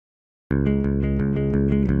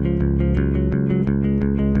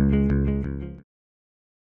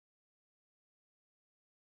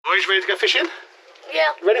ready to go fishing?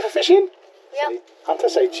 Yeah. Ready for fishing? Yeah. Hunter,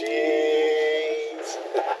 say cheese.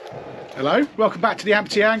 Hello, welcome back to the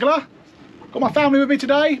Amputee Angler. Got my family with me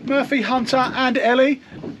today, Murphy, Hunter and Ellie.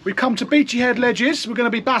 We've come to Beachy Head ledges. We're going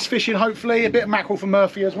to be bass fishing, hopefully, a bit of mackerel for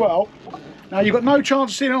Murphy as well. Now, you've got no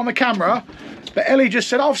chance of seeing it on the camera, but Ellie just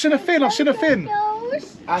said, oh, I've seen a fin, I've seen a fin.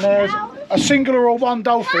 And there's a singular or one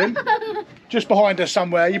dolphin just behind us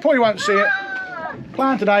somewhere. You probably won't see it.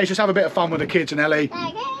 Plan today is just have a bit of fun with the kids and Ellie.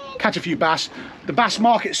 Catch a few bass. The bass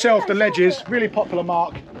mark itself, the ledges, really popular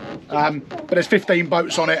mark. But there's 15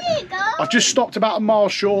 boats on it. I've just stopped about a mile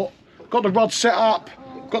short. Got the rod set up.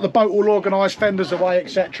 Got the boat all organised, fenders away,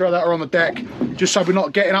 etc. that are on the deck. Just so we're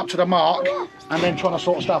not getting up to the mark and then trying to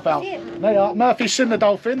sort stuff out. There you are. Murphy's seen the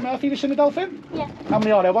dolphin. Murphy, have you seen the dolphin? Yeah. How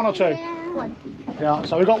many are there? One or two? One. Yeah,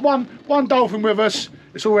 so we've got one dolphin with us.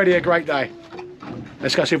 It's already a great day.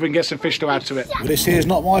 Let's go see if we can get some fish to add to it. Well, this here's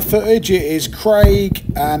not my footage. It is Craig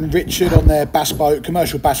and Richard on their bass boat,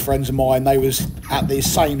 commercial bass friends of mine. They was at the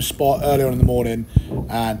same spot earlier on in the morning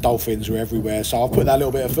and dolphins were everywhere. So I've put that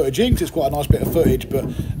little bit of footage in because it's quite a nice bit of footage. But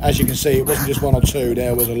as you can see, it wasn't just one or two.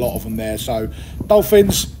 There was a lot of them there. So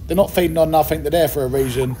dolphins, they're not feeding on nothing. They're there for a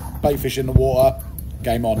reason. Bait fish in the water.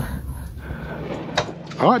 Game on.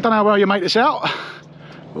 All right, don't know how well you make this out.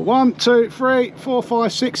 1, 2, 3, 4,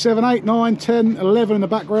 5, 6, 7, 8, 9, 10, 11 in the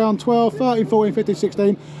background, 12, 13, 14, 15,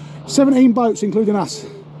 16, 17 boats including us.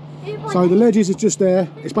 So the ledges is just there.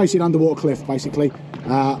 It's basically an underwater cliff basically.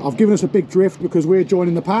 I've given us a big drift because we're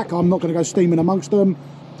joining the pack. I'm not going to go steaming amongst them.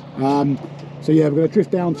 So yeah, we're going to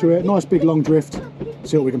drift down to it. Nice big long drift.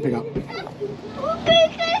 See what we can pick up.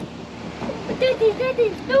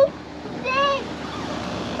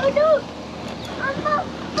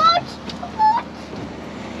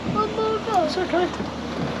 It's okay.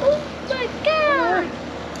 Oh my god!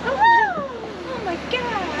 Oh my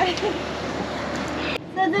god!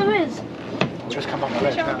 So there is. Just come on the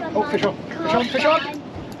ledge now. Oh, fish on. Fish on, fish on.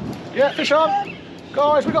 Yeah, fish on.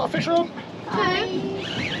 Guys, we got a fish on. Right,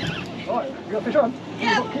 you got a fish on?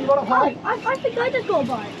 Yeah. Can you run up high? I think I just got a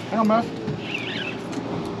bite. Hang on, Murph.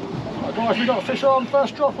 Right, guys, we got a fish on.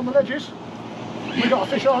 First drop on the ledges. We got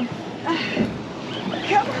a fish on.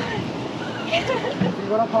 Come on. Can you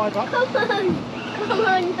run up high, bud? Come on.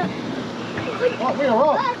 Right, we are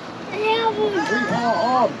on. We are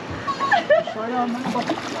on. Straight on, man.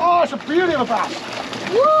 Oh, it's a beauty of a bass.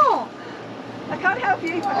 Whoa! I can't help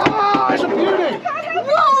you. Oh, it's a beauty.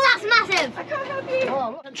 Whoa, that's massive! I can't help you.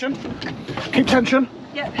 Oh, tension. Keep tension.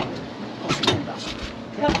 Yep.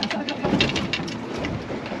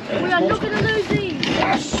 We are not going to lose these.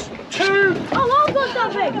 Yes. 2. Oh, I've got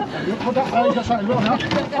something. You put that there, you got something as well now.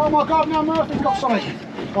 Oh my god, now Murphy's got something.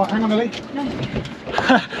 Right, hang on, Ellie.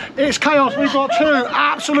 It's chaos, we've got 2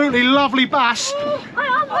 absolutely lovely bass.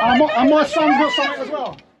 And my son's got something as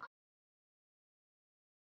well.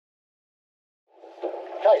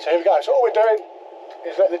 Okay, so here we go. So all we're doing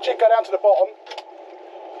is letting the jig go down to the bottom.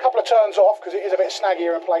 A couple of turns off because it is a bit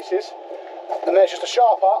snaggier in places. And then it's just a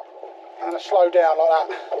sharp up and a slow down like that.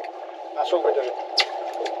 That's all we're doing.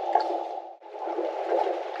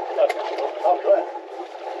 Oh, go ahead.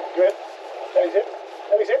 Go ahead. Ellie's in.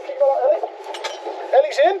 Ellie's in. Keep going like Ellie.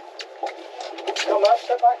 Ellie's in. Come on,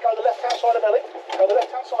 step back. Go to the left-hand side of Ellie. Go to the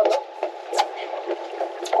left-hand side of her.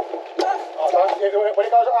 Oh, don't. When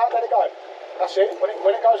it goes like that, let it go. That's it. When it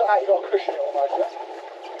goes like that, you've got to cushion it almost. Yeah?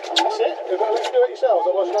 That's it. You've got to do it yourselves,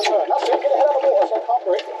 otherwise you don't learn. That's it. Get the head out of the water so I can't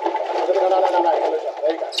breathe. No. You're lose that.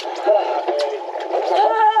 There you go. Get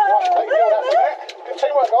out of there. Right, good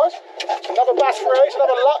teamwork, guys. Another bass for Ellie.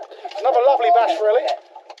 Another lovely bass for Ellie.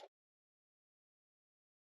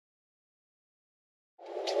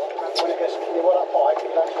 When it gets you want up high, you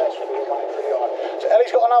don't get swimming running pretty hard. So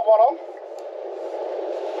Ellie's got another one on.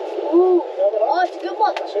 Ooh, oh, it's a good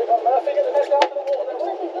one. That's it. Murphy, get the net down to the water. That's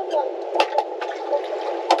a good one.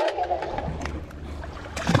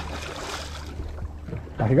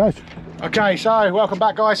 There he goes. Okay, so welcome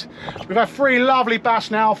back, guys. We've had 3 lovely bass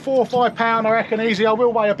now, 4 or 5 pound, I reckon, easy. I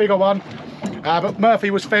will weigh a bigger one. But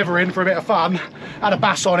Murphy was feathering for a bit of fun, had a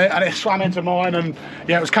bass on it and it swam into mine and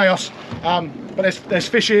yeah, it was chaos. But there's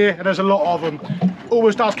fish here and there's a lot of them.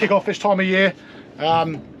 Always does kick off this time of year.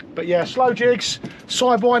 But yeah, slow jigs,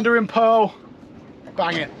 SideWinder in pearl,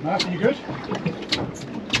 bang it. Murphy, you good?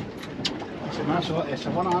 That's it, man, so like this.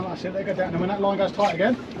 So one arm, that's it, they go down. And when that line goes tight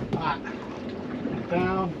again,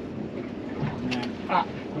 down, and up.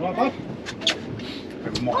 You all right,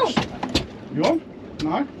 bud? Moss. You on?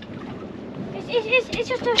 No? It's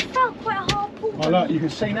just felt quite a hard pull. Oh look, you can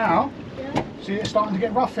see now. Yeah. See it's starting to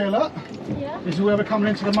get rough here, look. Yeah. This is where we're coming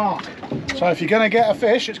into the mark. Yeah. So if you're going to get a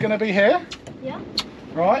fish, it's going to be here. Yeah.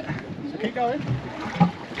 Right, so keep going.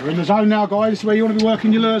 You're in the zone now, guys. This is where you want to be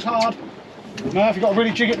working your lures hard. Murph, you've got to really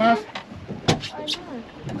jig it, Murph. I know.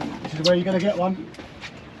 This is where you're going to get one.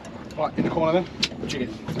 Right, in the corner then. Jig it.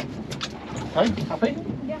 Okay, happy?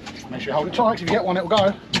 Yeah. Make sure you hold it tight, 'cause if you get one, it'll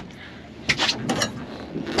go.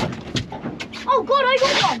 Oh God, I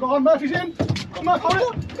got one. Go on, Murphy's in. Go on, Murph, hold it.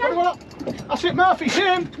 Hold it well up. That's it, Murphy's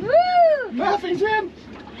in. Woo! Murphy's in.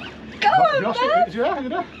 Go on, Lost Murph. it. Is he there? Is he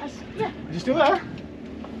there? Yeah. Is he still there?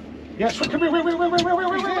 Yes, come here, wheel.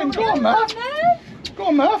 Go on, Murph. Go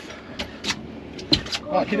on, Murph.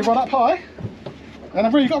 Right, keep it right up high. And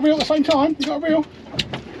I've really got to reel at the same time. You've got to reel.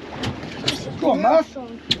 Go on, Murph.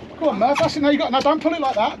 Go on, Murph. That's it. Now you got. Now don't pull it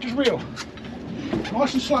like that. Just reel.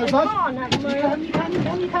 Nice and slow, bud. You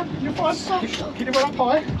can. You're fine. Keep it right up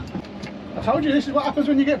high. I told you this is what happens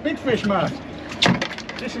when you get big fish, Murph.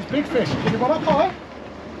 This is big fish. Keep it right up high.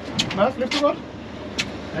 Murph, lift the rod.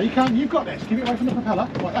 There you can. You've got this. Keep it away from the propeller.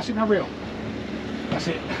 Right, that's it. Now reel. That's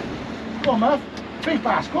it. Go on, Murph. Big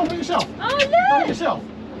bass. Go on, do it yourself. Oh Do it no! yourself.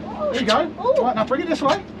 There you go. Right, now bring it this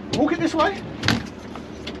way. Walk it this way.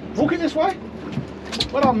 Walk it this way.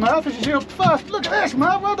 Well done, Murph. This is your first. Look at this,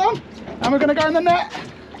 Murph. Well done. And we're going to go in the net.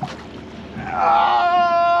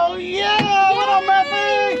 Oh, yeah. Well done,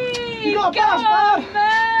 Murphy. You got a bass,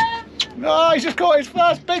 bud. Oh, he's just caught his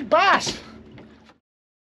first big bass.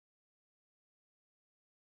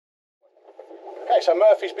 Okay, so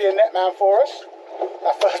Murphy's being net man for us.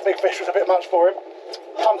 That first big fish was a bit much for him.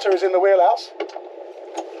 Hunter is in the wheelhouse.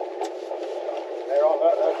 There are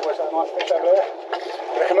those boys, that nice fish over there.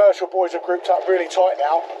 The commercial boys are grouped up really tight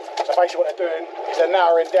now. So basically what they're doing is they're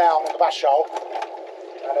narrowing down on the bass shoal.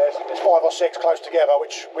 And there's 5 or 6 close together,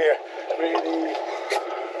 which we are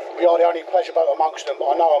the only pleasure boat amongst them,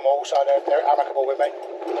 but I know them all, so they're amicable with me.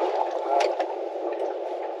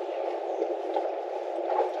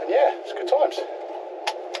 And yeah, it's good times. See,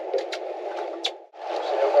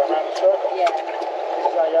 they'll go around the circle. Yeah.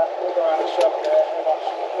 So yeah, we'll go around the circle there.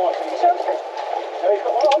 Nice and easy. There he's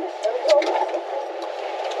got one on. There he's on.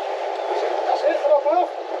 That's it. Come on,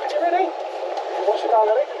 Murph. You ready? What's it done,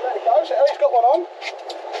 Ellie? Just let it go. So Ellie's got one on.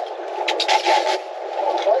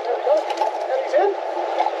 Right, there we go. Ellie's in.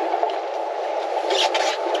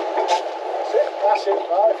 That's it.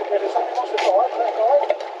 Right, if somebody wants to dive, let go.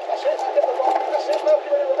 That's it. Get the line. That's it. Murph,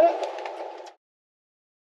 you ready with it?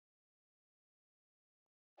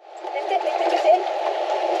 Lift it in.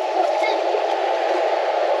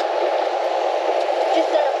 Just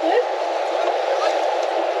blue.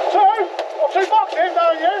 2? Well, 2 boxes,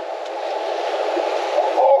 don't you?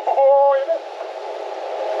 Oh, you missed.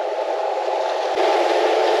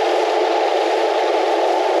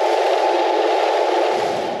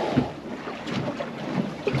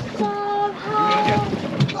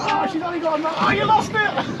 Oh, she's only got enough. Oh, you lost it!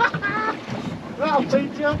 That'll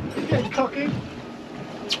teach you. Get cocky.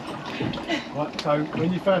 Right, so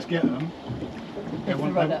when you first get them, they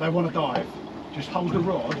want to dive. Just hold the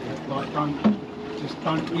rod, like don't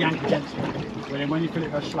yank against it. Then when you feel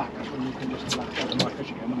it go slack, that's when you can just relax over my fish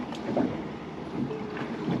again.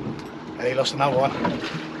 And he lost another one.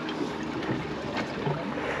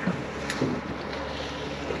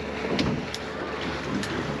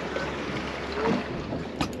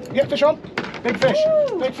 Get fish on. Big fish.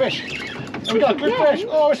 Woo. Big fish. There we go. Good fish.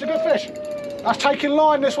 Oh, it's a good fish. That's taking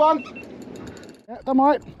line, this one. Yeah, done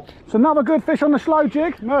right. It's another good fish on the slow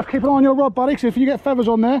jig. Murph, keep an eye on your rod, buddy, because if you get feathers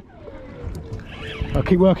on there, I'll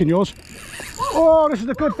keep working yours. Oh, this is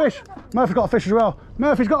a good fish. Murphy's got a fish as well.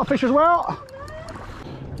 Murphy's got a fish as well.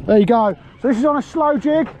 There you go. So this is on a slow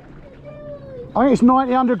jig. I think it's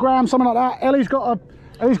 90, 100 grams, something like that. Ellie's got a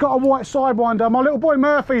white sidewinder. My little boy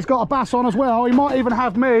Murphy's got a bass on as well. He might even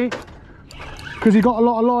have me, because he got a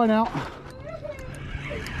lot of line out.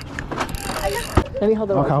 Let me hold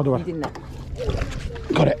the rod. Okay, hold the rod. You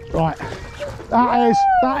didn't. Got it, right.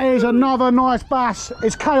 That is another nice bass.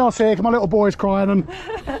 It's chaos here because my little boy's crying and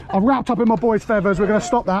I'm wrapped up in my boy's feathers. We're going to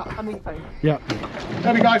stop that. I'm in your phone. Yeah.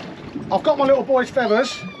 There we go. I've got my little boy's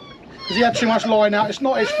feathers because he had too much line out. It's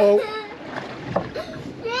not his fault.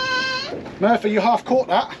 Murphy, you half caught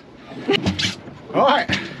that. Right.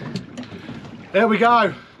 There we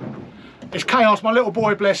go. It's chaos. My little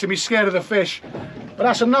boy, bless him, he's scared of the fish. But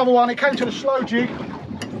that's another one. It came to the slow jig.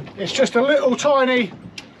 It's just a little tiny,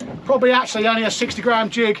 probably actually only a 60-gram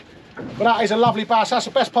jig, but that is a lovely bass. That's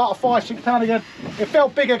the best part of 5, 6 pound again. It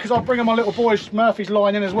felt bigger because I'm bringing my little boy's Murphy's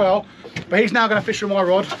line in as well, but he's now going to fish with my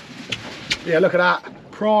rod. Yeah, look at that,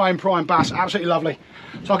 prime bass, absolutely lovely.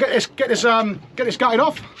 So I'll get this gutted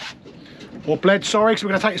off, or bled, sorry, because we're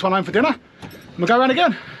going to take this one home for dinner. And we'll go around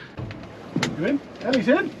again. You in? Ellie's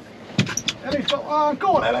in. Ellie's got one.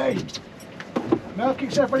 Go on, Ellie. Murph, keep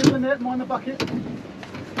yourself ready for the net, mind the bucket.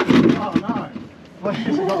 Oh no. Well,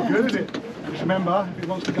 it's not good, is it? Just remember, if it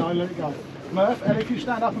wants to go, let it go. Murph, Ellie, if you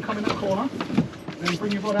stand up and come in that corner, then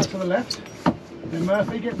bring your rod out to the left. Then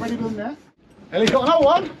Murphy, get ready with them there. Ellie's got another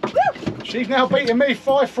one. Woo! She's now beating me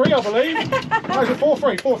 5-3, I believe. No, is it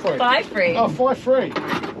 4-3? 4-3. 5-3. Oh,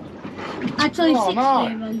 5-3. Actually, Oh,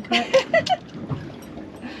 6-3.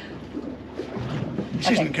 This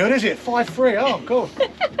isn't good, is it? 5-3. Oh, God.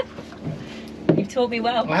 You've taught me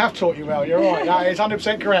well. I have taught you well. You're right. That is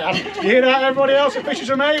 100% correct. You hear that, everybody else that fishes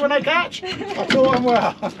with me when they catch? I taught them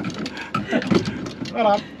well. Well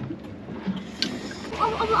done.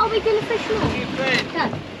 Are we going to fish more?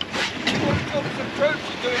 Yeah.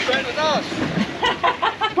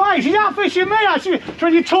 Mate, she's out fishing me.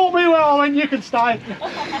 When you taught me well, I went, you can stay.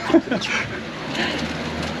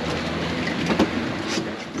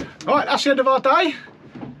 Right, that's the end of our day.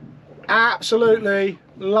 Absolutely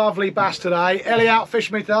lovely bass today. Ellie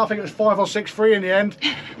outfished me today. I think it was 5 or 6-3 in the end.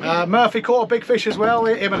 Murphy caught a big fish as well.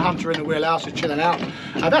 Him and Hunter in the wheelhouse is chilling out.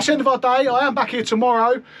 That's the end of our day. I am back here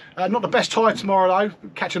tomorrow. Not the best tide tomorrow though,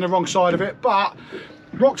 catching the wrong side of it, but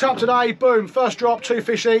rocked up today, boom, first drop, 2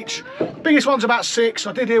 fish each. Biggest one's about 6.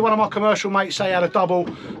 I did hear one of my commercial mates say he had a double,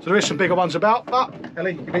 so there is some bigger ones about, but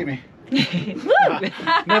Ellie, you beat me.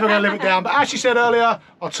 Never going to live it down, but as she said earlier,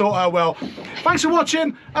 I taught her well. Thanks for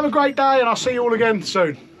watching, have a great day, and I'll see you all again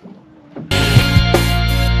soon.